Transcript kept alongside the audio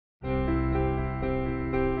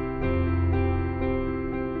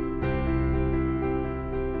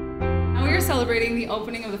we're celebrating the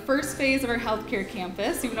opening of the first phase of our healthcare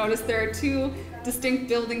campus. You've noticed there are two distinct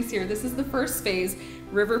buildings here. This is the first phase,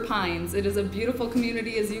 River Pines. It is a beautiful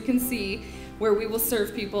community, as you can see, where we will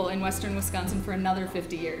serve people in western Wisconsin for another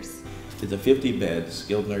 50 years. It's a 50-bed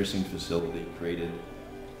skilled nursing facility created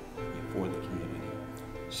for the community.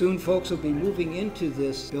 Soon folks will be moving into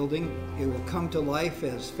this building. It will come to life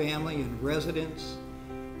as family and residents,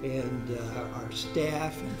 and our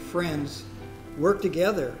staff and friends work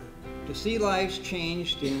together to see lives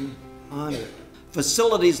changed and honored.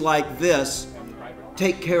 Facilities like this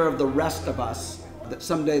take care of the rest of us that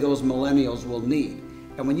someday those millennials will need.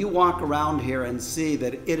 And when you walk around here and see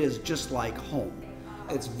that it is just like home,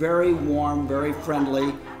 it's very warm, very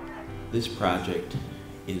friendly. This project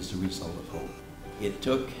is the result of hope. It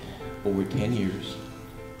took over 10 years,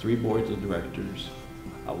 3 boards of directors,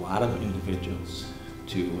 a lot of individuals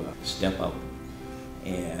to step up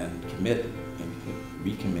and commit and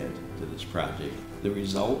recommit to this project. The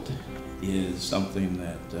result is something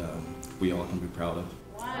that we all can be proud of.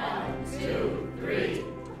 1, 2,